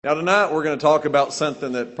Now tonight we're going to talk about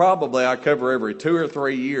something that probably I cover every 2 or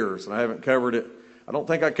 3 years, and I haven't covered it. I don't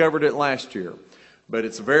think I covered it last year, but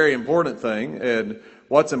it's a very important thing. And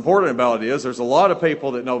what's important about it is there's a lot of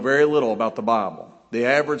people that know very little about the Bible. The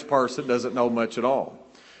average person doesn't know much at all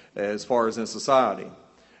as far as in society.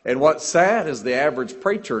 And what's sad is the average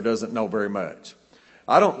preacher doesn't know very much.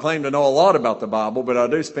 I don't claim to know a lot about the Bible, but I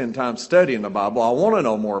do spend time studying the Bible. I want to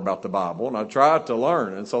know more about the Bible, and I try to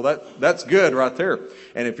learn. And so that's good right there.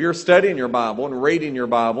 And if you're studying your Bible and reading your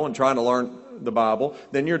Bible and trying to learn the Bible,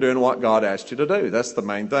 then you're doing what God asked you to do. That's the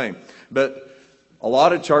main thing. But a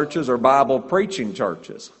lot of churches are Bible preaching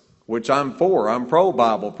churches, which I'm for. I'm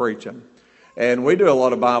pro-Bible preaching. And we do a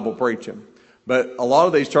lot of Bible preaching. But a lot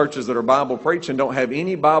of these churches that are Bible preaching don't have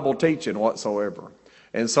any Bible teaching whatsoever.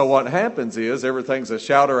 And so what happens is everything's a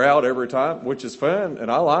shouter out every time, which is fun,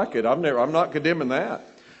 and I like it. I'm not condemning that.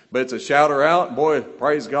 But it's a shouter out, and boy,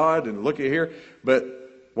 praise God, and looky here. But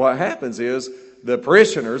what happens is the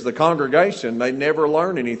parishioners, the congregation, they never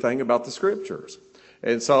learn anything about the Scriptures.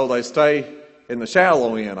 And so they stay in the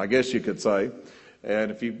shallow end, I guess you could say.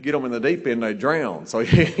 And if you get them in the deep end, they drown. So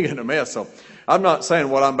you get a mess. So I'm not saying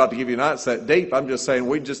what I'm about to give you tonight's that deep. I'm just saying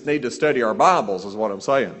we just need to study our Bibles is what I'm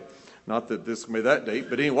saying. Not that this can be that deep,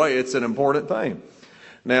 but anyway, it's an important thing.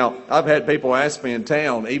 Now, I've had people ask me in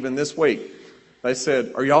town, even this week, they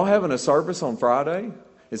said, are y'all having a service on Friday?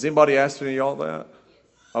 Is anybody asking y'all that?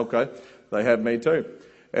 Okay, they have me too.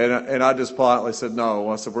 And I just politely said, no.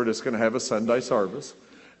 I said, we're just going to have a Sunday service.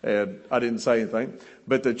 And I didn't say anything.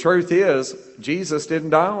 But the truth is, Jesus didn't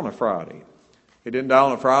die on a Friday. He didn't die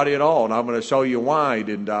on a Friday at all. And I'm going to show you why he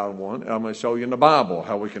didn't die on one. And I'm going to show you in the Bible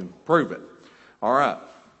how we can prove it. All right.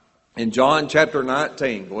 In John chapter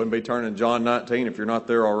 19, go ahead and be turning to John 19 if you're not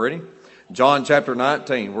there already. John chapter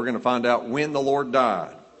 19, we're going to find out when the Lord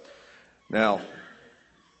died. Now,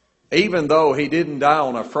 even though he didn't die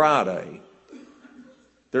on a Friday,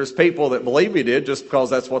 there's people that believe he did just because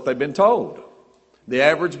that's what they've been told. The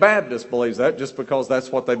average Baptist believes that just because that's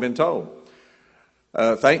what they've been told.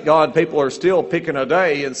 Thank God people are still picking a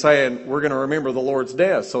day and saying, we're going to remember the Lord's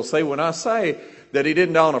death. So see, when I say that he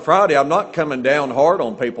didn't die on a Friday, I'm not coming down hard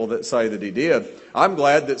on people that say that he did. I'm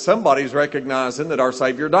glad that somebody's recognizing that our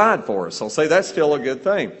Savior died for us. So see, that's still a good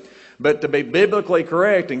thing. But to be biblically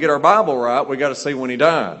correct and get our Bible right, we got to see when he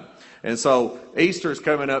died. And so Easter's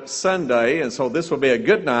coming up Sunday, and so this will be a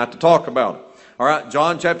good night to talk about it. All right,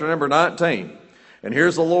 John chapter number 19. And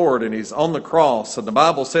here's the Lord, and he's on the cross. And the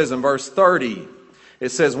Bible says in verse 30, it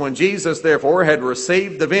says, when Jesus therefore had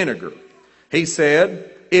received the vinegar, he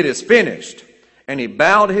said, it is finished. And he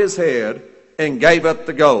bowed his head and gave up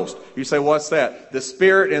the ghost. You say, what's that? The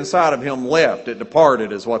spirit inside of him left. It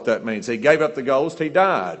departed is what that means. He gave up the ghost. He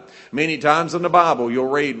died. Many times in the Bible, you'll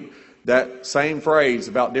read that same phrase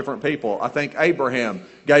about different people. I think Abraham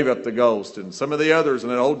gave up the ghost. And some of the others in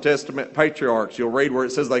the Old Testament patriarchs, you'll read where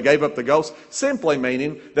it says they gave up the ghost, simply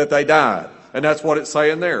meaning that they died. And that's what it's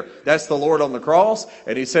saying there. That's the Lord on the cross.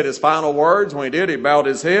 And he said his final words. When he did, he bowed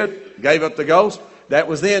his head, gave up the ghost. That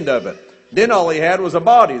was the end of it. Then all he had was a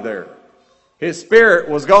body there. His spirit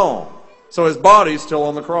was gone. So his body's still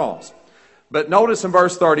on the cross. But notice in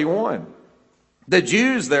verse 31, the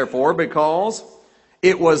Jews, therefore, because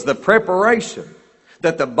it was the preparation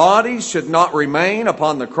that the body should not remain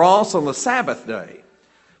upon the cross on the Sabbath day.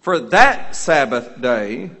 For that Sabbath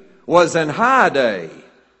day was an high day.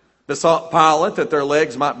 Besought Pilate that their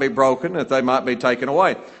legs might be broken, that they might be taken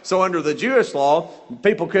away. So under the Jewish law,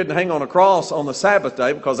 people couldn't hang on a cross on the Sabbath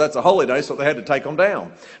day because that's a holy day, so they had to take them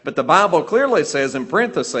down. But the Bible clearly says in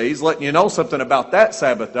parentheses, letting you know something about that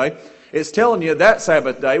Sabbath day, it's telling you that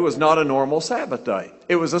Sabbath day was not a normal Sabbath day.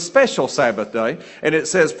 It was a special Sabbath day. And it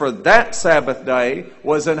says for that Sabbath day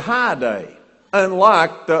was an high day,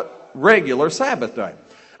 unlike the regular Sabbath day.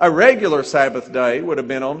 A regular Sabbath day would have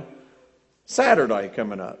been on Saturday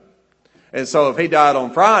coming up. And so if he died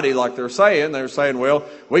on Friday, like they're saying, well,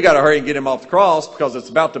 we got to hurry and get him off the cross because it's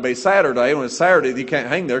about to be Saturday. And when it's Saturday, you can't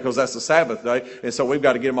hang there because that's the Sabbath day. And so we've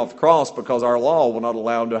got to get him off the cross because our law will not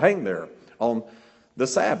allow him to hang there on the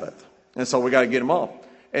Sabbath. And so we got to get him off.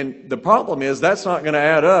 And the problem is that's not going to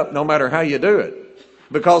add up no matter how you do it.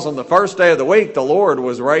 Because on the first day of the week, the Lord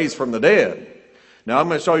was raised from the dead. Now I'm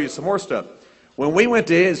going to show you some more stuff. When we went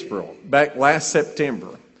to Israel back last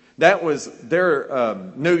September, that was their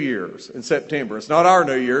New Year's in September. It's not our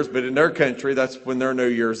New Year's, but in their country, that's when their New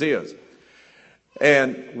Year's is.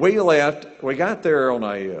 And we left. We got there on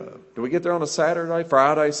did we get there on a Saturday,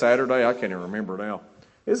 Friday, Saturday? I can't even remember now.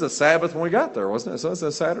 It was a Sabbath when we got there, wasn't it? So it was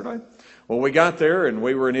a Saturday. Well, we got there and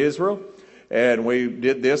we were in Israel. And we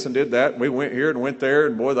did this and did that. We went here and went there,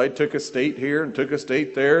 and boy, they took us to eat here and took us to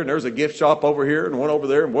eat there. And there's a gift shop over here and one over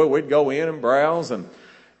there. And boy, we'd go in and browse. And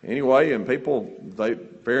anyway, and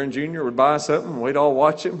Farron Jr. would buy something. And we'd all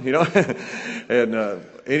watch him, and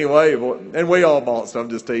anyway, and we all bought stuff,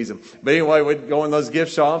 just teasing. But anyway, we'd go in those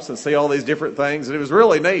gift shops and see all these different things. And it was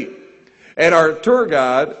really neat. And our tour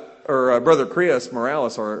guide, or Brother Chris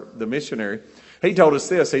Morales, or the missionary, he told us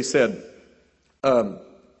this. He said,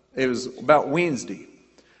 it was about Wednesday.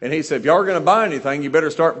 And he said, if y'all are going to buy anything, you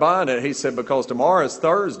better start buying it. He said, because tomorrow is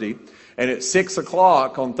Thursday, and at 6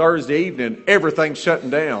 o'clock on Thursday evening, everything's shutting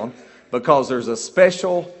down because there's a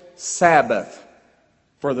special Sabbath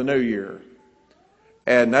for the new year.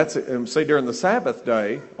 And see, during the Sabbath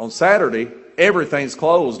day, on Saturday, everything's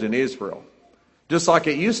closed in Israel. Just like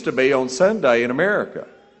it used to be on Sunday in America.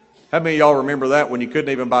 How many of y'all remember that when you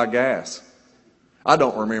couldn't even buy gas? I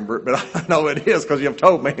don't remember it, but I know it is because you've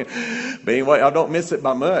told me. But anyway, I don't miss it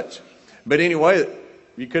by much. But anyway,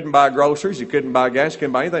 you couldn't buy groceries, you couldn't buy gas, you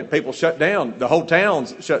couldn't buy anything. People shut down. The whole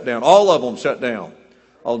town's shut down. All of them shut down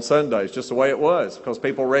on Sundays, just the way it was. Because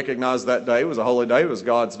people recognized that day was a holy day, it was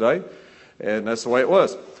God's day. And that's the way it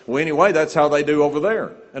was. Well, anyway, that's how they do over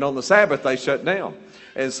there. And on the Sabbath, they shut down.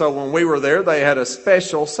 And so when we were there, they had a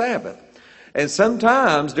special Sabbath. And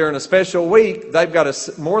sometimes during a special week, they've got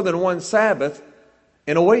more than one Sabbath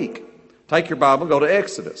in a week. Take your Bible, go to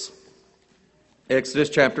Exodus. Exodus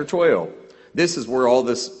chapter 12. This is where all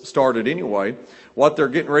this started anyway. What they're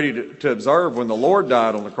getting ready to observe when the Lord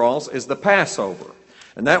died on the cross is the Passover.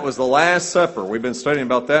 And that was the Last Supper. We've been studying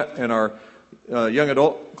about that in our young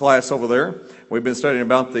adult class over there. We've been studying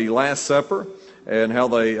about the Last Supper and how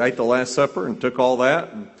they ate the Last Supper and took all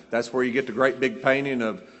that. And that's where you get the great big painting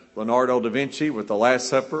of Leonardo da Vinci with the Last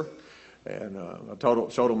Supper. And I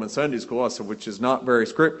showed them in Sunday school, I said, which is not very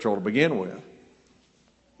scriptural to begin with.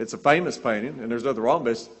 It's a famous painting, and there's nothing wrong,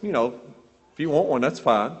 but it's, if you want one, that's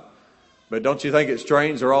fine. But don't you think it's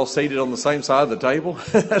strange they're all seated on the same side of the table?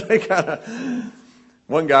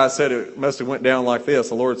 One guy said it must have went down like this.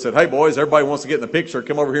 The Lord said, hey boys, everybody wants to get in the picture,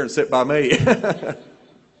 come over here and sit by me.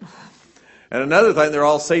 And another thing, they're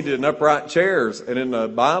all seated in upright chairs, and in the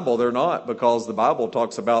Bible they're not, because the Bible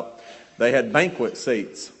talks about they had banquet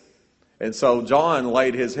seats. And so John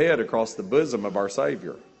laid his head across the bosom of our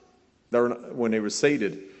Savior when he was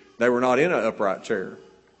seated. They were not in an upright chair.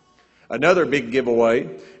 Another big giveaway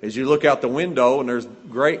is you look out the window and there's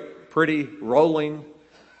great, pretty, rolling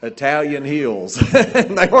Italian hills.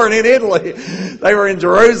 And they weren't in Italy. They were in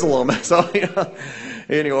Jerusalem. So,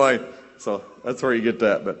 anyway, so that's where you get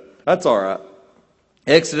that. But that's all right.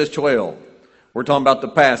 Exodus 12. We're talking about the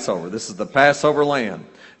Passover. This is the Passover lamb.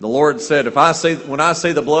 The Lord said, when I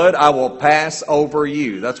see the blood, I will pass over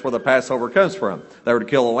you. That's where the Passover comes from. They were to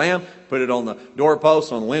kill a lamb, put it on the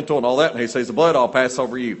doorpost, on the lintel, and all that. And he says, the blood, I'll pass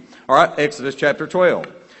over you. All right, Exodus chapter 12.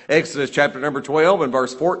 Exodus chapter number 12 and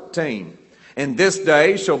verse 14. And this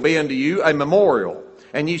day shall be unto you a memorial,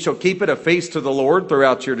 and ye shall keep it a feast to the Lord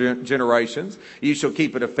throughout your generations. Ye shall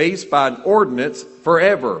keep it a feast by an ordinance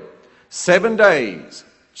forever. 7 days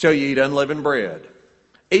shall ye eat unleavened bread.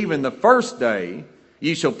 Even the first day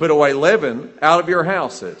ye shall put away leaven out of your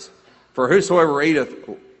houses. For whosoever eateth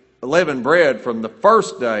leavened bread from the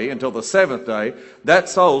first day until the 7th day, that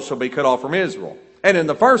soul shall be cut off from Israel. And in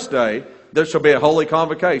the first day there shall be a holy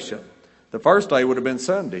convocation. The first day would have been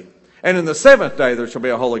Sunday. And in the 7th day there shall be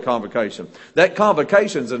a holy convocation. That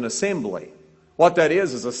convocation is an assembly. What that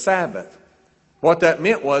is a Sabbath. What that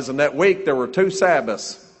meant was in that week there were 2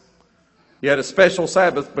 Sabbaths. You had a special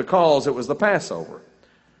Sabbath because it was the Passover.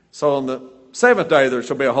 So on the 7th day there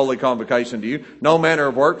shall be a holy convocation to you. No manner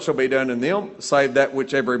of work shall be done in them, save that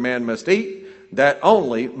which every man must eat, that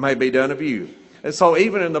only may be done of you. And so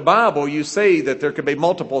even in the Bible you see that there could be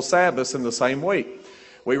multiple Sabbaths in the same week.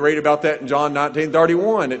 We read about that in John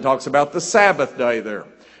 19:31. It talks about the Sabbath day there.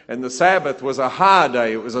 And the Sabbath was a high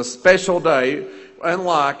day. It was a special day,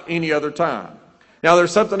 unlike any other time. Now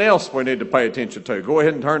there's something else we need to pay attention to. Go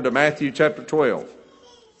ahead and turn to Matthew chapter 12.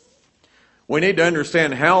 We need to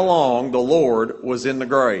understand how long the Lord was in the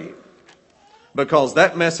grave, because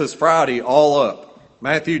that messes Friday all up.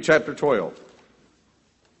 Matthew chapter 12.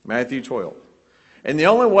 Matthew 12. And the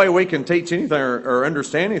only way we can teach anything or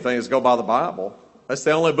understand anything is go by the Bible. That's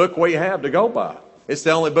the only book we have to go by. It's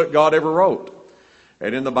the only book God ever wrote.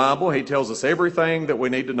 And in the Bible, He tells us everything that we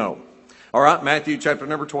need to know. All right, Matthew chapter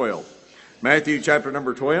number 12. Matthew chapter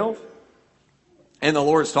number 12. And the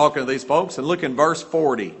Lord's talking to these folks. And look in verse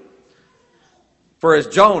 40. For as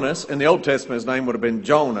Jonas, in the Old Testament his name would have been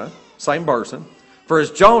Jonah, same person. For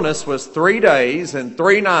as Jonas was 3 days and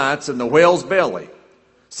 3 nights in the whale's belly,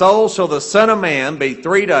 so shall the Son of Man be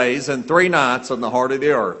 3 days and 3 nights on the heart of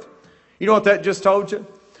the earth. You know what that just told you?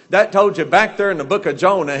 That told you back there in the book of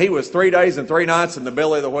Jonah, he was 3 days and 3 nights in the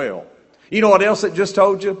belly of the whale. You know what else it just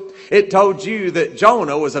told you? It told you that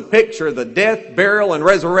Jonah was a picture of the death, burial, and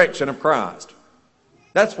resurrection of Christ.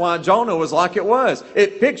 That's why Jonah was like it was.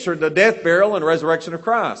 It pictured the death, burial, and resurrection of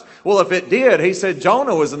Christ. Well, if it did, he said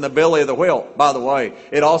Jonah was in the belly of the whale. By the way,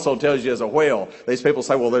 it also tells you as a whale. These people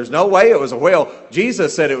say, well, there's no way it was a whale.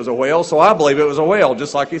 Jesus said it was a whale, so I believe it was a whale,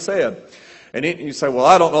 just like he said. And you say, well,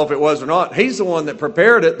 I don't know if it was or not. He's the one that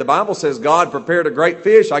prepared it. The Bible says God prepared a great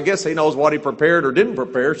fish. I guess he knows what he prepared or didn't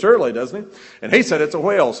prepare, surely, doesn't he? And he said it's a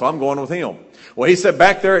whale, so I'm going with him. Well, he said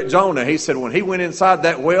back there at Jonah, he said when he went inside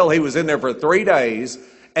that whale, he was in there for 3 days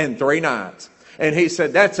and 3 nights. And he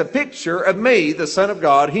said, that's a picture of me, the Son of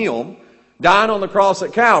God, him, dying on the cross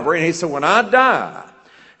at Calvary. And he said, when I die,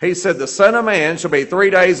 he said, the Son of Man shall be 3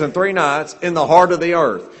 days and 3 nights in the heart of the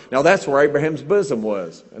earth. Now, that's where Abraham's bosom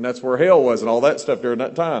was. And that's where hell was and all that stuff during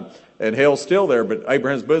that time. And hell's still there, but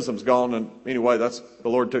Abraham's bosom's gone. And anyway, that's the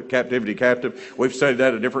Lord took captivity captive. We've studied that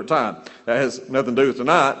at a different time. That has nothing to do with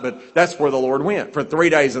tonight, but that's where the Lord went. For 3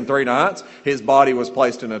 days and 3 nights, his body was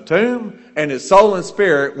placed in a tomb, and his soul and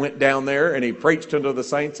spirit went down there, and he preached unto the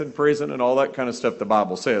saints in prison and all that kind of stuff the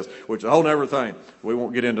Bible says, which is a whole other thing we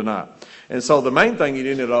won't get into tonight. And so the main thing you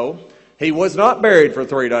need to know, he was not buried for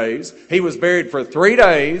 3 days. He was buried for 3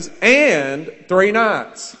 days and 3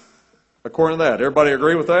 nights. According to that. Everybody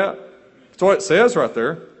agree with that? That's what it says right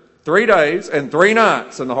there. 3 days and 3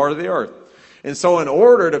 nights in the heart of the earth. And so in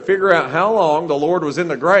order to figure out how long the Lord was in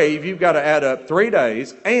the grave, you've got to add up 3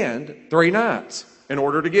 days and 3 nights in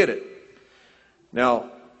order to get it.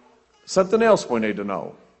 Now, something else we need to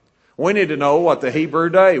know. We need to know what the Hebrew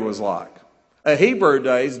day was like. A Hebrew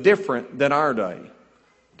day is different than our day.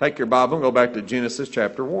 Take your Bible and go back to Genesis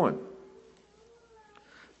chapter 1.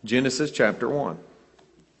 Genesis chapter 1.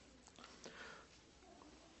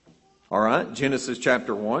 All right, Genesis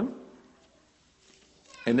chapter 1.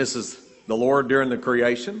 And this is the Lord during the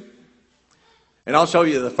creation. And I'll show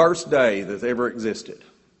you the first day that ever existed.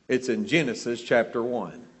 It's in Genesis chapter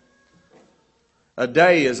 1. A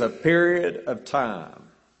day is a period of time.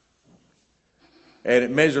 And it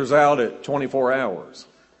measures out at 24 hours.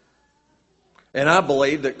 And I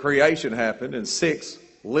believe that creation happened in 6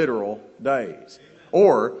 literal days.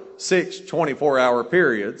 Or 6 24-hour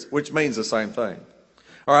periods, which means the same thing.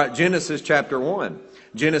 All right, Genesis chapter 1.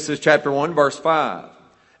 Genesis chapter 1, verse 5.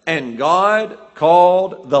 And God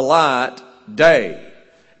called the light day,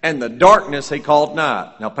 and the darkness he called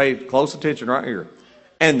night. Now pay close attention right here.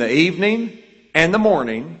 And the evening and the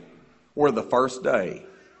morning were the first day.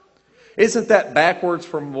 Isn't that backwards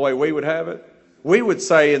from the way we would have it? We would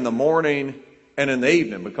say in the morning and in the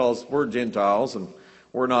evening, because we're Gentiles and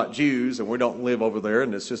we're not Jews and we don't live over there,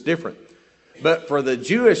 and it's just different. But for the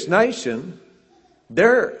Jewish nation,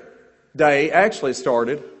 their day actually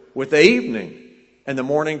started with the evening, and the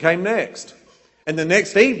morning came next. And the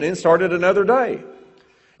next evening started another day.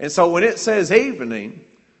 And so when it says evening,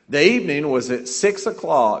 the evening was at 6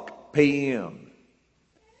 o'clock p.m.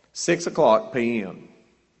 6 o'clock p.m.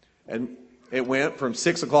 And it went from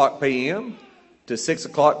 6 o'clock p.m. to 6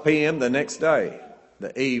 o'clock p.m. the next day,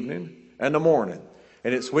 the evening and the morning.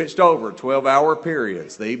 And it switched over 12-hour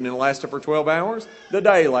periods. The evening lasted for 12 hours. The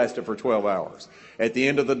day lasted for 12 hours. At the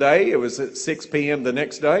end of the day, it was at 6 p.m. the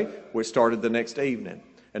next day, which started the next evening.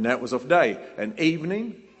 And that was a day. An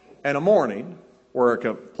evening and a morning were a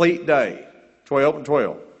complete day. 12 and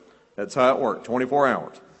 12. That's how it worked, 24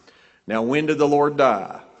 hours. Now, when did the Lord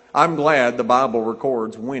die? I'm glad the Bible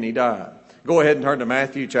records when he died. Go ahead and turn to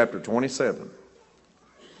Matthew chapter 27.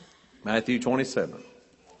 Matthew 27.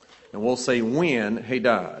 And we'll see when he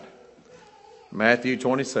died. Matthew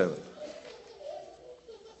 27.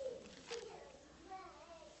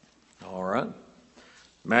 All right.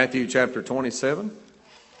 Matthew chapter 27.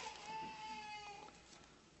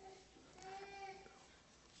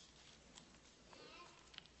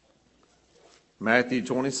 Matthew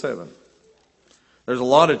 27. There's a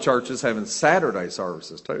lot of churches having Saturday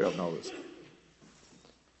services too, I've noticed.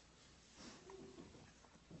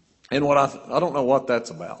 And what I don't know what that's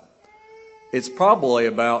about. It's probably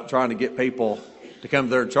about trying to get people to come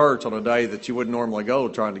to their church on a day that you wouldn't normally go,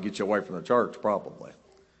 trying to get you away from the church, probably,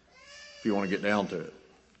 if you want to get down to it.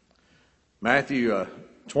 Matthew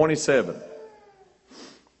 27.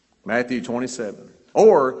 Matthew 27.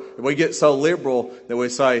 Or we get so liberal that we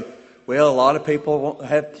say, well, a lot of people won't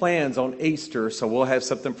have plans on Easter, so we'll have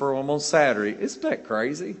something for them on Saturday. Isn't that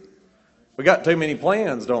crazy? We got too many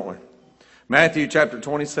plans, don't we? Matthew chapter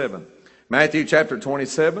 27. Matthew chapter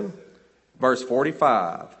 27, verse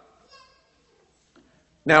 45.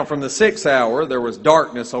 Now from the 6th hour there was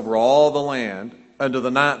darkness over all the land unto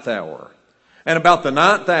the 9th hour. And about the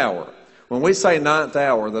 9th hour, when we say 9th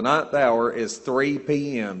hour, the 9th hour is 3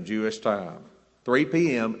 p.m. Jewish time. 3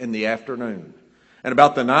 p.m. in the afternoon. And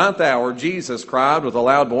about the 9th hour, Jesus cried with a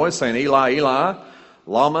loud voice, saying, Eli, Eli,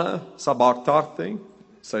 lama sabachthani.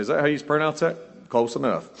 So is that how you pronounce that? Close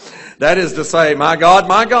enough. That is to say, my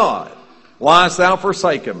God, why hast thou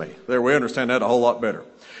forsaken me? There, we understand that a whole lot better.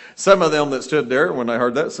 Some of them that stood there, when they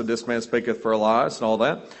heard that, said, this man speaketh for Elias and all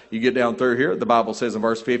that. You get down through here, the Bible says in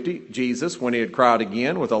verse 50, Jesus, when he had cried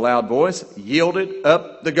again with a loud voice, yielded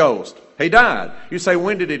up the ghost. He died. You say,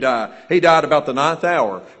 when did he die? He died about the 9th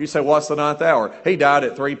hour. You say, what's the 9th hour? He died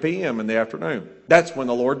at 3 p.m. in the afternoon. That's when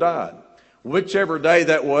the Lord died. Whichever day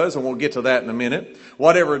that was, and we'll get to that in a minute,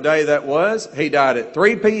 whatever day that was, he died at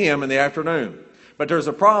 3 p.m. in the afternoon. But there's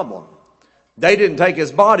a problem. They didn't take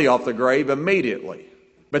his body off the grave immediately,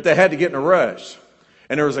 but they had to get in a rush.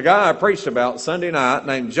 And there was a guy I preached about Sunday night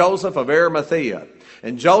named Joseph of Arimathea.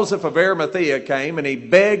 And Joseph of Arimathea came and he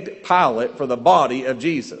begged Pilate for the body of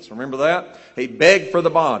Jesus. Remember that? He begged for the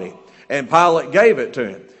body. And Pilate gave it to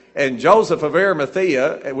him. And Joseph of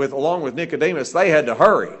Arimathea, along with Nicodemus, they had to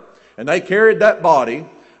hurry. And they carried that body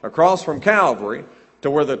across from Calvary to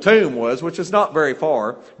where the tomb was, which is not very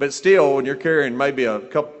far. But still, when you're carrying maybe a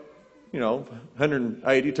couple,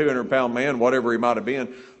 180, 200-pound man, whatever he might have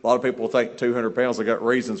been. A lot of people think 200 pounds. They got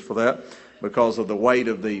reasons for that because of the weight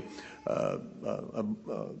of the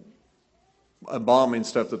embalming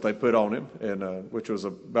stuff that they put on him, and which was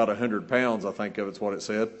about 100 pounds, I think, of it's what it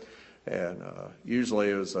said. And usually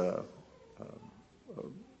it was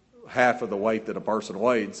half of the weight that a person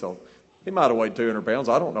weighed. So he might have weighed 200 pounds.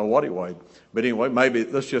 I don't know what he weighed. But anyway, maybe,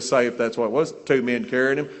 let's just say if that's what it was, 2 men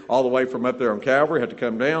carried him all the way from up there on Calvary, had to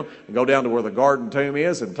come down and go down to where the garden tomb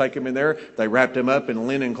is and take him in there. They wrapped him up in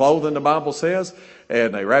linen clothing, the Bible says,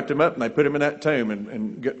 and they wrapped him up and they put him in that tomb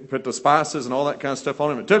and put the spices and all that kind of stuff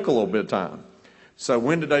on him. It took a little bit of time. So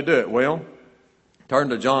when did they do it? Well, turn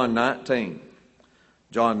to John 19.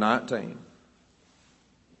 John 19.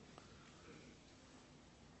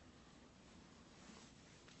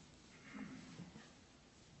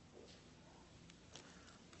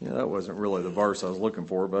 Yeah, that wasn't really the verse I was looking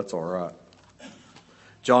for, but that's all right.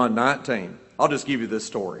 John 19. I'll just give you this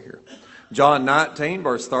story here. John 19,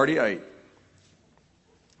 verse 38.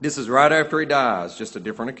 This is right after he dies, just a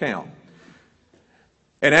different account.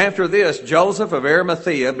 And after this, Joseph of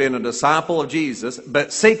Arimathea, being a disciple of Jesus,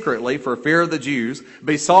 but secretly for fear of the Jews,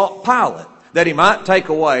 besought Pilate that he might take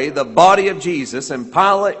away the body of Jesus, and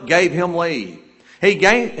Pilate gave him leave. He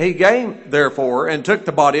came, therefore, and took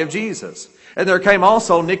the body of Jesus. And there came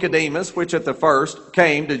also Nicodemus, which at the first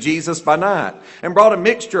came to Jesus by night, and brought a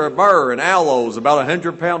mixture of myrrh and aloes, about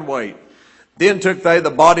 100-pound weight. Then took they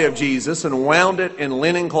the body of Jesus, and wound it in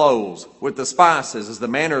linen clothes, with the spices, as the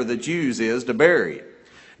manner of the Jews is to bury it.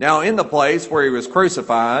 Now in the place where he was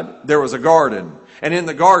crucified, there was a garden, and in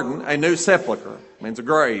the garden a new sepulchre, means a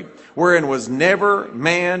grave, wherein was never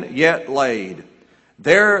man yet laid.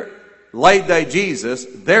 There laid they Jesus,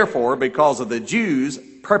 therefore, because of the Jews'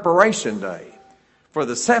 preparation day, for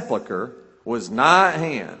the sepulchre was nigh at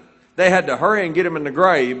hand. They had to hurry and get him in the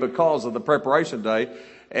grave because of the preparation day,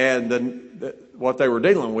 and what they were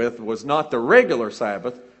dealing with was not the regular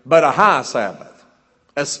Sabbath, but a high Sabbath,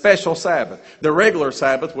 a special Sabbath. The regular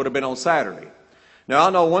Sabbath would have been on Saturday. Now, I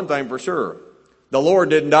know one thing for sure. The Lord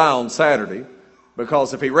didn't die on Saturday,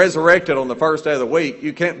 because if he resurrected on the first day of the week,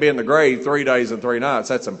 you can't be in the grave 3 days and 3 nights.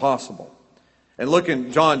 That's impossible. And look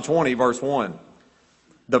in John 20, verse 1.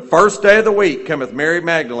 The first day of the week cometh Mary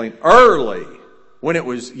Magdalene early, when it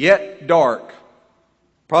was yet dark,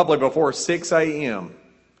 probably before 6 a.m.,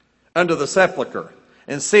 unto the sepulchre,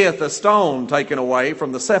 and seeth the stone taken away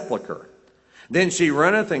from the sepulchre. Then she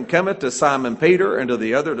runneth and cometh to Simon Peter and to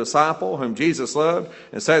the other disciple whom Jesus loved,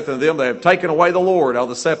 and saith unto them, They have taken away the Lord out of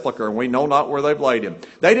the sepulchre, and we know not where they've laid him.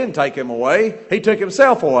 They didn't take him away. He took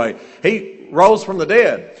himself away. He rose from the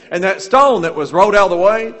dead. And that stone that was rolled out of the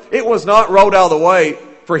way, it was not rolled out of the way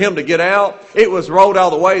for him to get out. It was rolled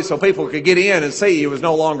out of the way so people could get in and see he was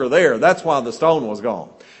no longer there. That's why the stone was gone.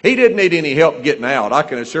 He didn't need any help getting out, I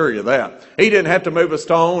can assure you that. He didn't have to move a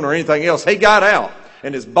stone or anything else. He got out,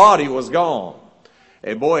 and his body was gone.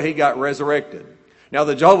 And boy, he got resurrected. Now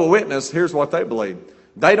the Jehovah's Witnesses, here's what they believe.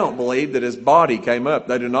 They don't believe that his body came up.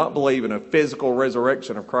 They do not believe in a physical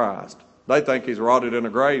resurrection of Christ. They think he's rotted in a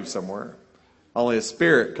grave somewhere. Only his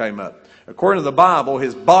spirit came up. According to the Bible,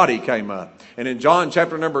 his body came up. And in John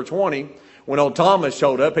chapter number 20, when old Thomas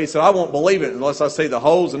showed up, he said, I won't believe it unless I see the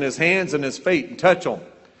holes in his hands and his feet and touch them.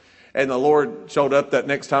 And the Lord showed up that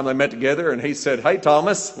next time they met together, and he said, Hey,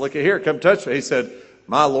 Thomas, look at here, come touch me. He said,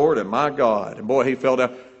 my Lord and my God. And boy, he fell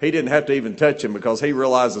down. He didn't have to even touch him because he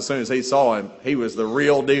realized as soon as he saw him, he was the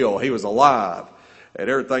real deal. He was alive and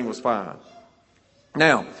everything was fine.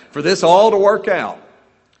 Now, for this all to work out,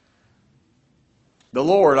 the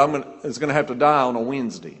Lord is going to have to die on a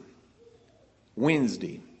Wednesday.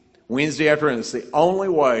 Wednesday afternoon. It's the only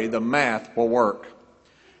way the math will work.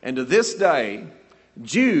 And to this day,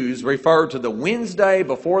 Jews refer to the Wednesday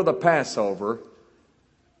before the Passover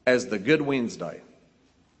as the Good Wednesday.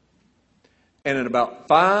 And in about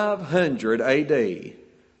 500 A.D.,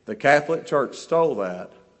 the Catholic Church stole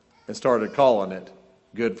that and started calling it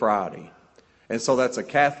Good Friday. And so that's a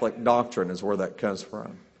Catholic doctrine is where that comes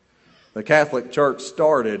from. The Catholic Church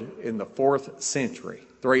started in the 4th century,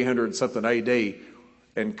 300-something A.D.,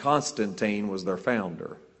 and Constantine was their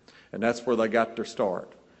founder. And that's where they got their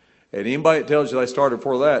start. And anybody that tells you they started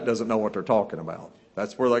before that doesn't know what they're talking about.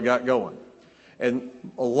 That's where they got going. And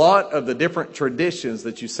a lot of the different traditions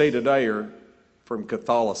that you see today are from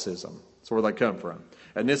Catholicism. That's where they come from.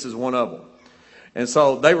 And this is one of them. And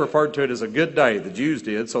so they referred to it as a good day, the Jews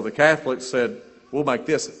did. So the Catholics said, we'll make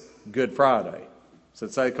this Good Friday.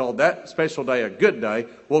 Since they called that special day a good day,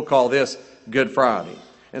 we'll call this Good Friday.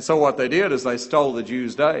 And so what they did is they stole the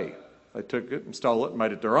Jews' day. They took it and stole it and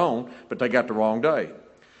made it their own, but they got the wrong day.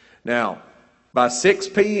 Now, by 6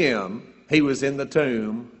 p.m., he was in the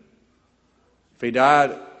tomb. If he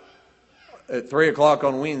died at 3 o'clock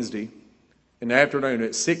on Wednesday in the afternoon,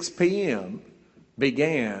 at 6 p.m.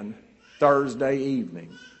 began Thursday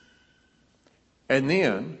evening. And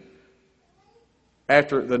then,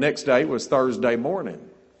 after the next day was Thursday morning.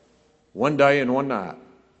 One day and one night.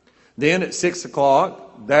 Then at 6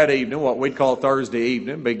 o'clock that evening, what we'd call Thursday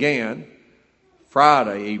evening, began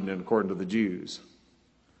Friday evening according to the Jews.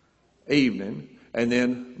 Evening, and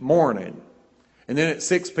then morning. And then at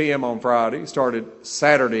 6 p.m. on Friday, started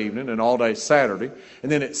Saturday evening and all day Saturday.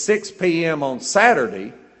 And then at 6 p.m. on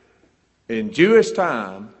Saturday, in Jewish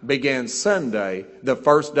time, began Sunday, the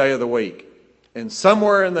first day of the week. And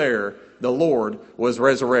somewhere in there, the Lord was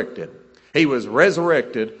resurrected. He was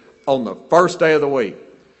resurrected on the first day of the week.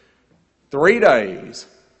 3 days,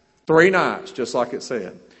 3 nights, just like it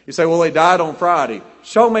said. You say, well, he died on Friday.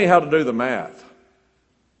 Show me how to do the math.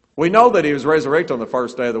 We know that he was resurrected on the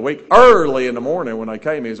first day of the week. Early in the morning when they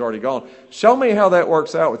came, he was already gone. Show me how that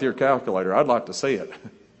works out with your calculator. I'd like to see it.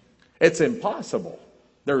 It's impossible.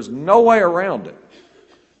 There's no way around it.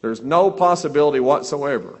 There's no possibility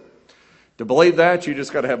whatsoever. To believe that, you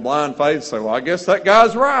just got to have blind faith and say, well, I guess that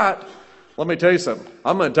guy's right. Let me tell you something.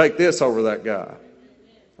 I'm going to take this over that guy.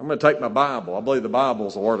 I'm going to take my Bible. I believe the Bible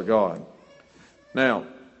is the Word of God. Now,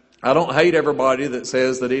 I don't hate everybody that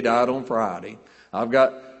says that he died on Friday. I've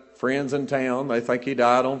got friends in town, they think he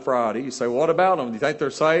died on Friday. You say, what about them? Do you think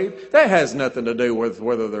they're saved? That has nothing to do with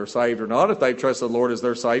whether they're saved or not. If they trust the Lord as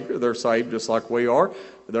their Savior, they're saved just like we are.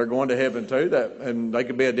 They're going to heaven too, and they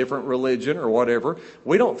could be a different religion or whatever.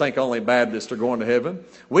 We don't think only Baptists are going to heaven.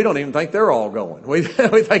 We don't even think they're all going. We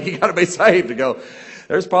think you got to be saved to go.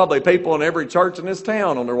 There's probably people in every church in this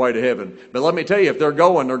town on their way to heaven. But let me tell you, if they're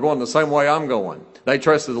going the same way I'm going. They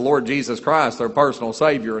trusted the Lord Jesus Christ, their personal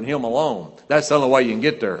Savior, and Him alone. That's the only way you can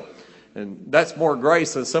get there. And that's more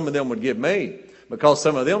grace than some of them would give me. Because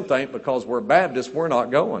some of them think because we're Baptists, we're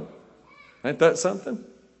not going. Ain't that something?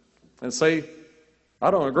 And see,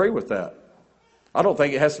 I don't agree with that. I don't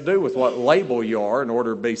think it has to do with what label you are in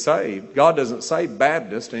order to be saved. God doesn't save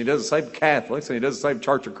Baptists, and He doesn't save Catholics, and He doesn't save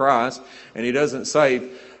Church of Christ, and He doesn't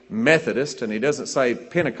save Methodists, and He doesn't save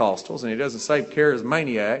Pentecostals, and He doesn't save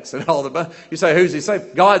charismaniacs, and all the. You say, who's He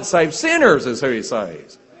save? God saves sinners is who He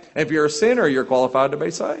saves. And if you're a sinner, you're qualified to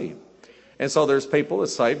be saved. And so there's people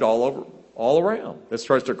that's saved all around. That's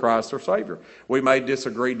trusted Christ their Savior. We may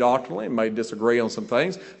disagree doctrinally, may disagree on some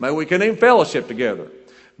things. Maybe we can even fellowship together.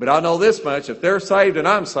 But I know this much, if they're saved and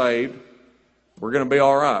I'm saved, we're going to be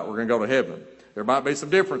all right. We're going to go to heaven. There might be some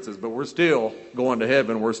differences, but we're still going to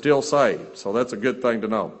heaven. We're still saved. So that's a good thing to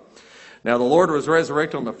know. Now, the Lord was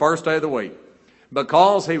resurrected on the first day of the week.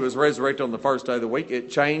 Because He was resurrected on the first day of the week, it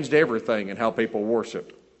changed everything in how people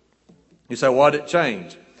worshiped. You say, what did it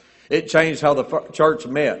change? It changed how the church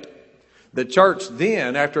met. The church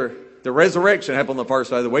then, after the resurrection happened on the first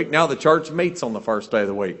day of the week, now the church meets on the first day of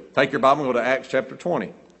the week. Take your Bible and go to Acts chapter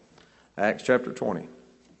 20. Acts chapter 20.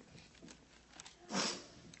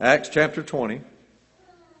 Acts chapter 20.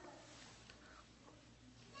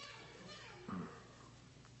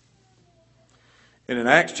 And in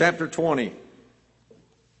Acts chapter 20,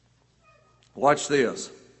 watch this.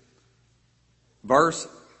 Verse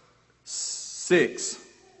 6.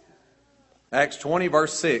 Acts 20,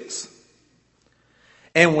 verse 6.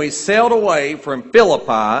 And we sailed away from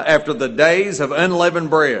Philippi after the days of unleavened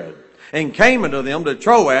bread, and came unto them to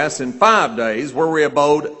Troas in 5 days, where we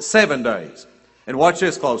abode 7 days. And watch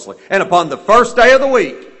this closely. And upon the first day of the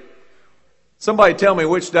week, somebody tell me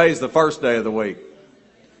which day is the first day of the week.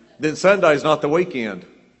 Then Sunday's not the weekend.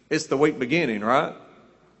 It's the week beginning, right?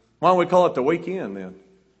 Why don't we call it the weekend then?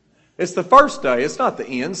 It's the first day. It's not the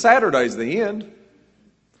end. Saturday's the end.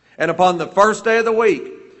 And upon the first day of the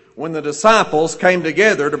week, when the disciples came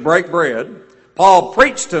together to break bread, Paul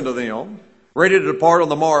preached unto them, ready to depart on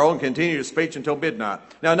the morrow, and continued his speech until midnight.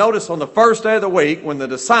 Now notice, on the first day of the week, when the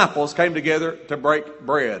disciples came together to break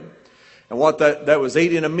bread. And what that was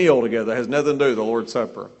eating a meal together. It has nothing to do with the Lord's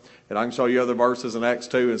Supper. And I can show you other verses in Acts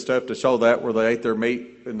 2 and stuff to show that, where they ate their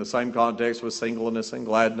meat in the same context with singleness and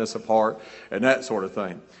gladness of heart and that sort of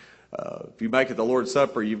thing. If you make it the Lord's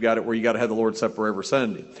Supper, you've got it where you got to have the Lord's Supper every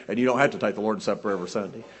Sunday. And you don't have to take the Lord's Supper every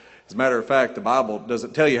Sunday. As a matter of fact, the Bible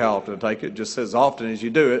doesn't tell you how often to take it. It just says, as often as you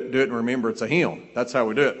do it in remembrance of Him. That's how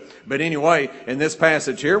we do it. But anyway, in this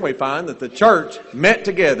passage here, we find that the church met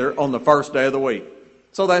together on the first day of the week.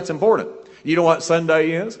 So that's important. You know what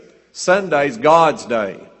Sunday is? Sunday's God's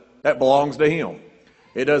day. That belongs to Him.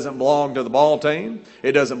 It doesn't belong to the ball team.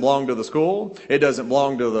 It doesn't belong to the school. It doesn't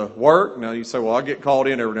belong to the work. Now you say, well, I get called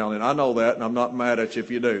in every now and then. I know that, and I'm not mad at you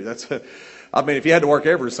if you do. If you had to work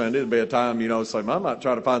every Sunday, it'd be a time, say, I might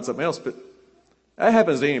try to find something else. But that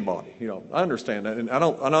happens to anybody. I understand that. And I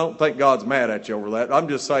don't think God's mad at you over that. I'm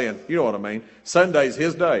just saying, you know what I mean. Sunday's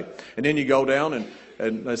His day. And then you go down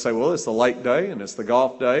and they say, well, it's the lake day, and it's the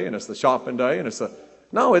golf day, and it's the shopping day, and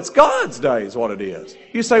No, it's God's day is what it is.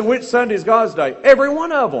 You say, which Sunday is God's day? Every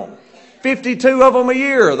one of them. 52 of them a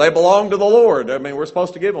year. They belong to the Lord. We're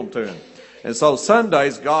supposed to give them to Him. And so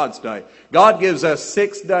Sunday's God's day. God gives us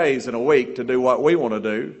 6 days in a week to do what we want to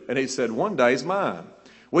do. And He said, one day's mine.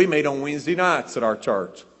 We meet on Wednesday nights at our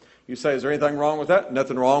church. You say, is there anything wrong with that?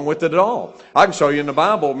 Nothing wrong with it at all. I can show you in the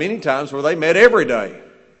Bible many times where they met every day.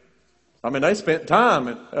 They spent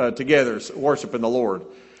time together worshiping the Lord.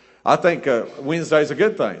 I think Wednesday's a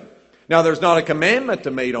good thing. Now, there's not a commandment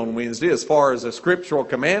to meet on Wednesday as far as a scriptural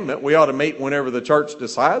commandment. We ought to meet whenever the church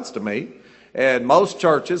decides to meet. And most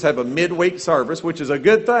churches have a midweek service, which is a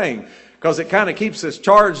good thing because it kind of keeps us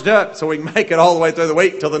charged up so we can make it all the way through the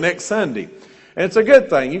week till the next Sunday. And it's a good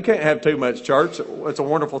thing. You can't have too much church. It's a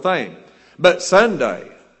wonderful thing. But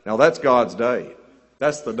Sunday, now that's God's day.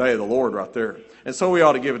 That's the day of the Lord right there. And so we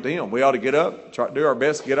ought to give it to Him. We ought to get up, try to do our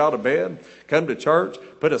best to get out of bed, come to church,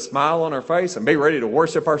 put a smile on our face, and be ready to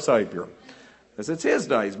worship our Savior. Because it's His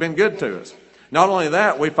day. He's been good to us. Not only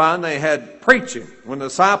that, we find they had preaching. When the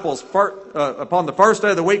disciples, upon the first day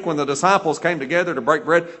of the week, when the disciples came together to break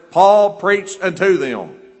bread, Paul preached unto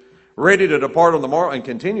them, ready to depart on the morrow, and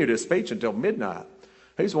continued his speech until midnight.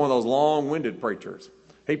 He's one of those long-winded preachers.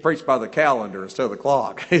 He preached by the calendar instead of the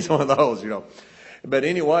clock. He's one of those, But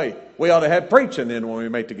anyway, we ought to have preaching then when we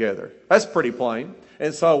meet together. That's pretty plain.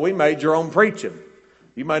 And so we made your own preaching.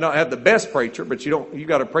 You may not have the best preacher, but you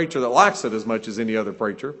got a preacher that likes it as much as any other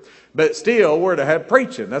preacher. But still, we're to have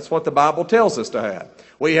preaching. That's what the Bible tells us to have.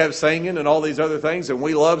 We have singing and all these other things, and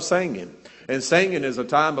we love singing. And singing is a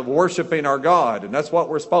time of worshiping our God, and that's what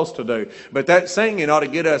we're supposed to do. But that singing ought to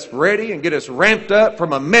get us ready and get us ramped up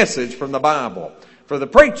from a message from the Bible. For the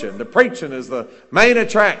preaching is the main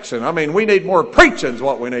attraction. We need more preaching is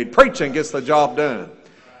what we need. Preaching gets the job done.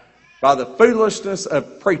 By the foolishness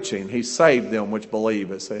of preaching, He saved them which believe,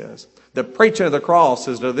 it says. The preaching of the cross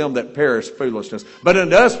is to them that perish foolishness. But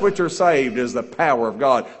unto us which are saved is the power of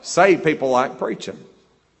God. Saved people like preaching.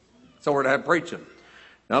 So we're to have preaching.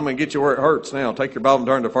 Now I'm going to get you where it hurts now. Take your Bible and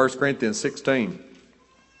turn to 1 Corinthians 16.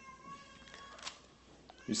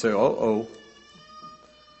 You say, uh-oh.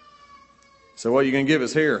 So what are you going to give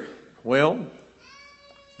us here? Well,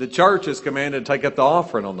 the church is commanded to take up the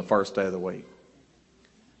offering on the first day of the week.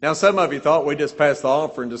 Now, some of you thought we just passed the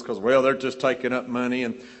offering just because, they're just taking up money.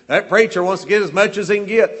 And that preacher wants to get as much as he can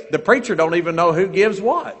get. The preacher don't even know who gives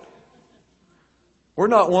what. We're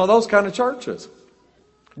not one of those kind of churches.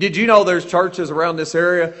 Did you know there's churches around this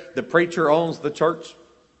area, the preacher owns the church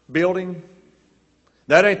building?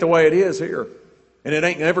 That ain't the way it is here. And it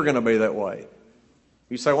ain't never going to be that way.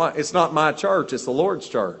 You say, why? It's not my church, it's the Lord's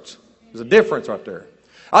church. There's a difference right there.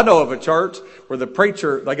 I know of a church where they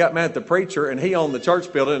got mad at the preacher, and he owned the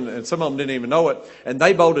church building, and some of them didn't even know it, and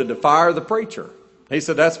they voted to fire the preacher. He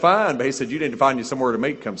said, that's fine, but he said, you need to find you somewhere to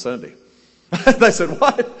meet come Sunday. They said,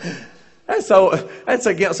 what? That's so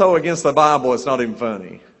against the Bible, it's not even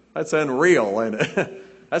funny. That's unreal, ain't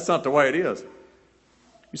it? That's not the way it is.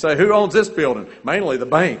 You say, who owns this building? Mainly the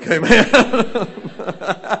bank. Amen.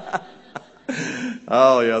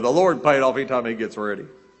 Oh, yeah. The Lord paid off anytime he gets ready.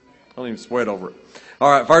 Don't even sweat over it. All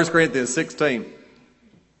right, 1 Corinthians 16.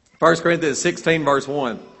 1 Corinthians 16, verse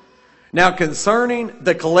 1. Now concerning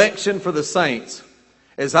the collection for the saints,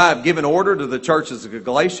 as I have given order to the churches of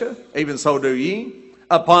Galatia, even so do ye,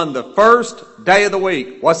 upon the first day of the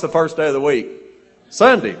week. What's the first day of the week?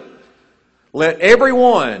 Sunday. Let every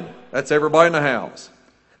one, that's everybody in the house,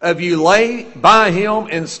 of you lay by him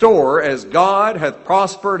in store as God hath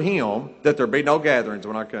prospered him, that there be no gatherings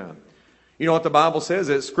when I come. You know what the Bible says?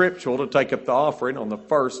 It's scriptural to take up the offering on the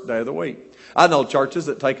first day of the week. I know churches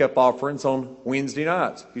that take up offerings on Wednesday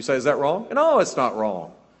nights. You say, is that wrong? No, it's not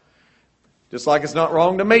wrong. Just like it's not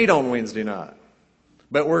wrong to meet on Wednesday night.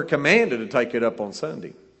 But we're commanded to take it up on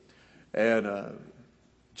Sunday. And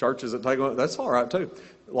churches that take it, that's all right too.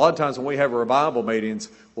 A lot of times when we have revival meetings,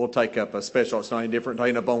 we'll take up a special, it's not any different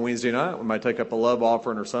taking up on Wednesday night. We might take up a love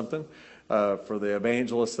offering or something for the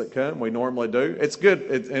evangelists that come. We normally do. It's good.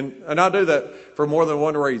 And I do that for more than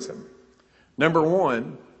one reason. Number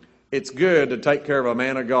one, it's good to take care of a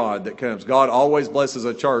man of God that comes. God always blesses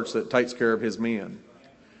a church that takes care of his men.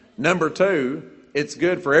 Number two, it's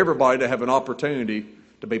good for everybody to have an opportunity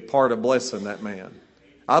to be part of blessing that man.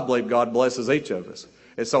 I believe God blesses each of us.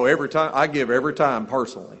 And so every time, I give every time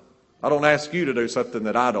personally. I don't ask you to do something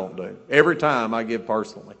that I don't do. Every time I give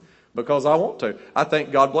personally because I want to. I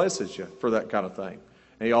think God blesses you for that kind of thing.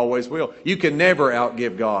 And he always will. You can never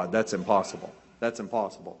outgive God. That's impossible. That's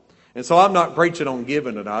impossible. And so I'm not preaching on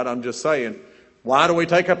giving tonight. I'm just saying, why do we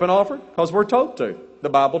take up an offering? Because we're told to. The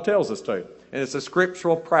Bible tells us to. And it's a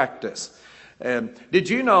scriptural practice. And did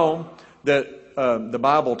you know that the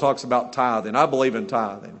Bible talks about tithing? I believe in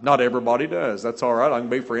tithing. Not everybody does. That's all right. I can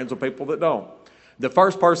be friends with people that don't. The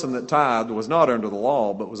first person that tithed was not under the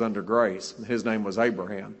law, but was under grace. His name was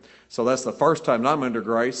Abraham. So that's the first time I'm under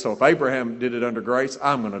grace. So if Abraham did it under grace,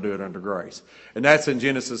 I'm going to do it under grace. And that's in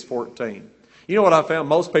Genesis 14. You know what I found?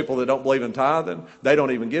 Most people that don't believe in tithing, they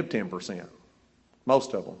don't even give 10%.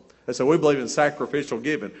 Most of them. They say, we believe in sacrificial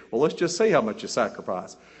giving. Well, let's just see how much you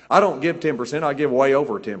sacrifice. I don't give 10%. I give way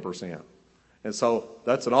over 10%. And so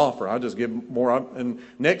that's an offer. I just give more. And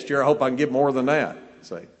next year, I hope I can give more than that.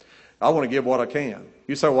 See, I want to give what I can.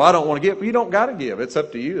 You say, well, I don't want to give. You don't got to give. It's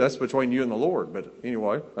up to you. That's between you and the Lord. But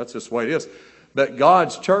anyway, that's just the way it is. But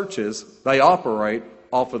God's churches, they operate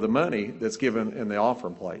off of the money that's given in the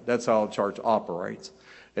offering plate. That's how a church operates.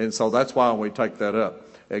 And so that's why we take that up.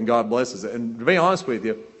 And God blesses it. And to be honest with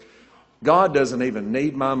you, God doesn't even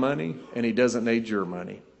need my money, and he doesn't need your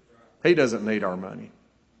money. He doesn't need our money.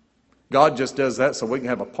 God just does that so we can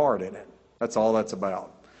have a part in it. That's all that's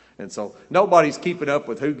about. And so nobody's keeping up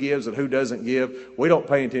with who gives and who doesn't give. We don't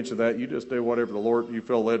pay attention to that. You just do whatever the Lord, you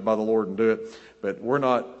feel led by the Lord and do it. But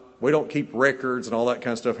we don't keep records and all that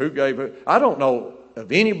kind of stuff. Who gave it? I don't know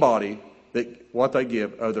of anybody that what they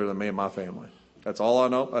give other than me and my family. That's all I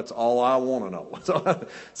know. That's all I want to know.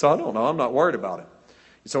 So I don't know. I'm not worried about it.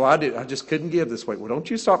 So I just couldn't give this week. Well, don't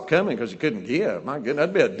you stop coming because you couldn't give. My goodness,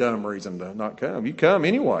 that'd be a dumb reason to not come. You come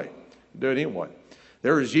anyway. You do it anyway.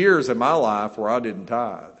 There was years in my life where I didn't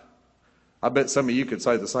tithe. I bet some of you could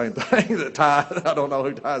say the same thing, that tithe. I don't know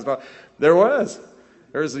who tithes. There was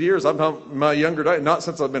years. I'm talking my younger days, not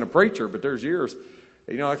since I've been a preacher, but there's years.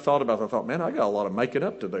 You know, I thought, man, I got a lot of making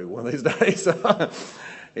up to do one of these days.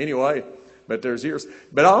 Anyway, but there's years.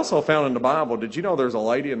 But I also found in the Bible, did you know there's a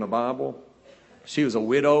lady in the Bible? She was a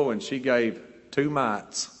widow and she gave 2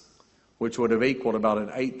 mites, which would have equaled about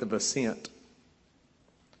 1/8 of a cent.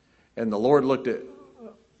 And the Lord looked at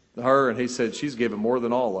her and he said, she's given more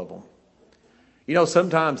than all of them. You know,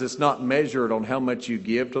 sometimes it's not measured on how much you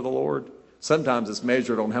give to the Lord. Sometimes it's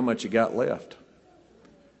measured on how much you got left.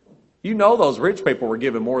 You know those rich people were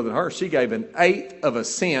giving more than her. She gave 1/8 of a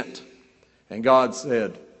cent. And God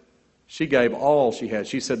said, she gave all she had.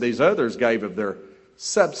 She said these others gave of their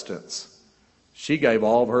substance. She gave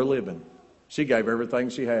all of her living. She gave everything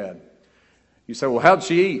she had. You say, well, how'd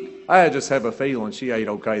she eat? I just have a feeling she ate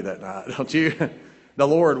okay that night, don't you? The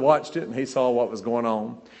Lord watched it and he saw what was going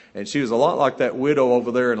on. And she was a lot like that widow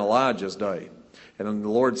over there in Elijah's day. And then the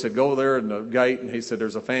Lord said, go there in the gate. And he said,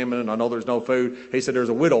 there's a famine and I know there's no food. He said, there's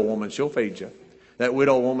a widow woman. She'll feed you. That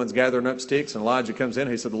widow woman's gathering up sticks and Elijah comes in.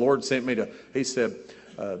 He said, the Lord sent me to, he said,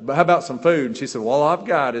 but how about some food? And she said, well, all I've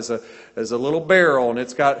got is a little barrel and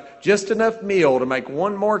it's got just enough meal to make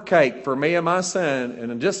one more cake for me and my son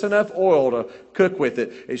and just enough oil to cook with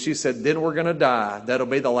it. And she said, then we're going to die. That'll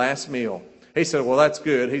be the last meal. He said, well, that's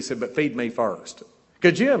good. He said, but feed me first.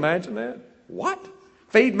 Could you imagine that? What?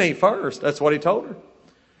 Feed me first. That's what he told her.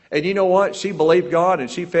 And you know what? She believed God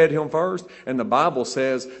and she fed him first. And the Bible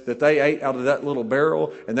says that they ate out of that little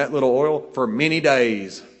barrel and that little oil for many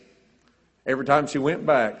days. Every time she went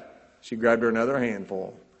back, she grabbed her another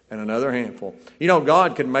handful and another handful. You know,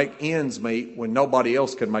 God can make ends meet when nobody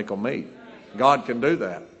else can make them meet. God can do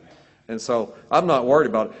that. And so I'm not worried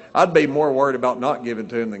about it. I'd be more worried about not giving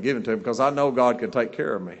to him than giving to him, because I know God can take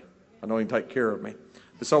care of me. I know he can take care of me.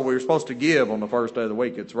 So we were supposed to give on the first day of the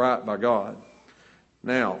week. It's right by God.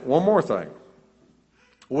 Now, one more thing.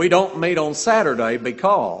 We don't meet on Saturday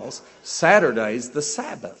because Saturday's the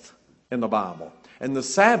Sabbath in the Bible. And the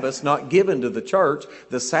Sabbath's not given to the church.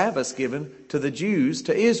 The Sabbath's given to the Jews,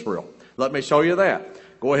 to Israel. Let me show you that.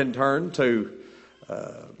 Go ahead and turn to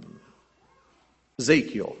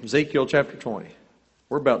Ezekiel chapter 20.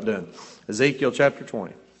 We're about done. Ezekiel chapter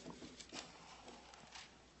 20.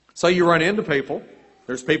 So you run into people.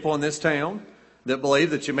 There's people in this town that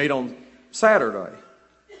believe that you meet on Saturday.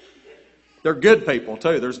 They're good people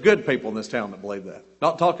too. There's good people in this town that believe that.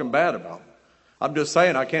 Not talking bad about them. I'm just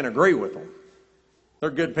saying I can't agree with them. They're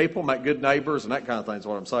good people, make good neighbors, and that kind of thing is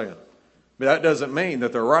what I'm saying. But that doesn't mean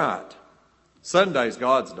that they're right. Sunday's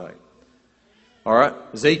God's day. All right,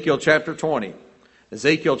 Ezekiel chapter 20.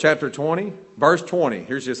 Ezekiel chapter 20, verse 20.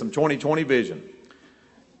 Here's just some 2020 vision.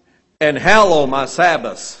 And hallow my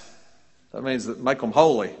Sabbaths. That means that make them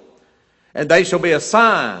holy. And they shall be a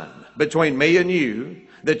sign between me and you,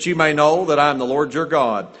 that you may know that I am the Lord your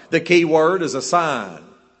God. The key word is a sign.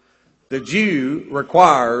 The Jew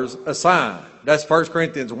requires a sign. That's 1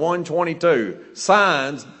 Corinthians 1:22.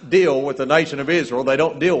 Signs deal with the nation of Israel. They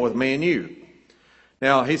don't deal with me and you.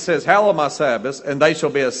 Now, he says, hallow my Sabbaths, and they shall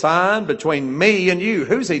be a sign between me and you.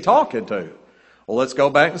 Who's he talking to? Well, let's go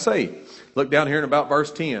back and see. Look down here in about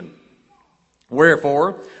verse 10.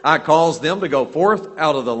 Wherefore, I caused them to go forth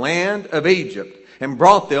out of the land of Egypt, and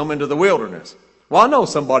brought them into the wilderness. Well, I know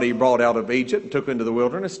somebody he brought out of Egypt and took into the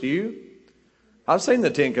wilderness. Do you? I've seen the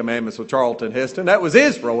Ten Commandments with Charlton Heston. That was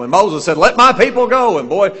Israel. And Moses said, let my people go. And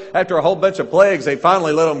boy, after a whole bunch of plagues, they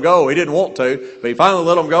finally let them go. He didn't want to, but he finally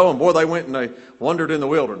let them go. And boy, they went and they wandered in the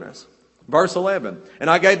wilderness. Verse 11, and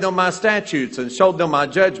I gave them my statutes and showed them my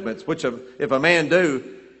judgments, which if a man do,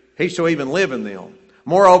 he shall even live in them.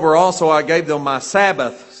 Moreover, also I gave them my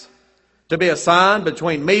Sabbaths to be a sign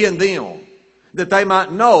between me and them, that they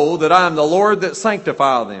might know that I am the Lord that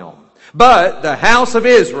sanctify them. But the house of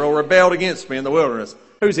Israel rebelled against me in the wilderness.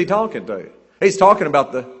 Who's he talking to? He's talking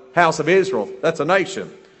about the house of Israel. That's a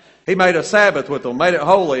nation. He made a Sabbath with them, made it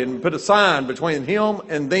holy, and put a sign between him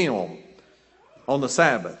and them on the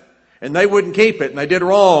Sabbath. And they wouldn't keep it, and they did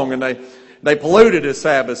wrong, and they polluted his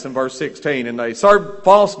Sabbaths in verse 16, and they served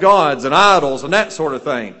false gods and idols and that sort of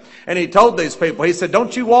thing. And he told these people, he said,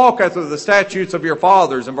 don't you walk after the statutes of your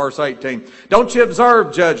fathers in verse 18. Don't you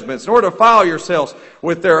observe judgments, nor defile yourselves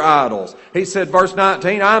with their idols. He said, verse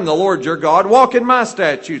 19, I am the Lord your God. Walk in my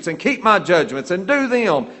statutes and keep my judgments and do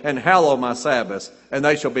them and hallow my Sabbaths. And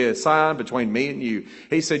they shall be a sign between me and you.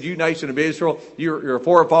 He said, you nation of Israel, your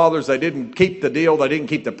forefathers, they didn't keep the deal. They didn't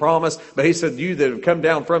keep the promise. But he said, you that have come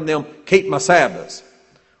down from them, keep my Sabbaths.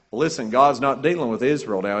 Well, listen, God's not dealing with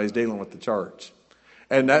Israel now. He's dealing with the church.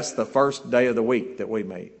 And that's the first day of the week that we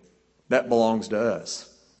meet. That belongs to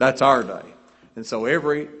us. That's our day. And so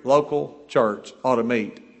every local church ought to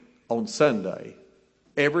meet on Sunday.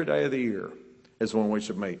 Every day of the year is when we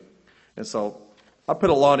should meet. And so I put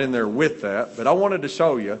a lot in there with that, but I wanted to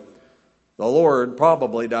show you the Lord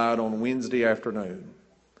probably died on Wednesday afternoon.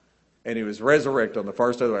 And he was resurrected on the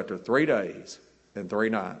first day after 3 days and 3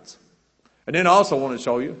 nights. And then I also want to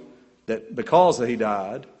show you that because he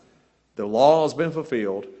died, the law has been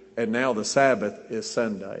fulfilled, and now the Sabbath is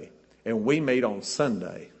Sunday. And we meet on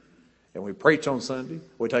Sunday. And we preach on Sunday.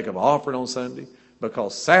 We take an offering on Sunday,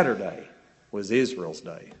 because Saturday was Israel's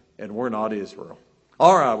day, and we're not Israel.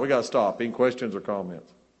 All right, we got to stop. Any questions or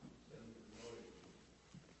comments?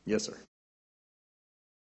 Yes, sir.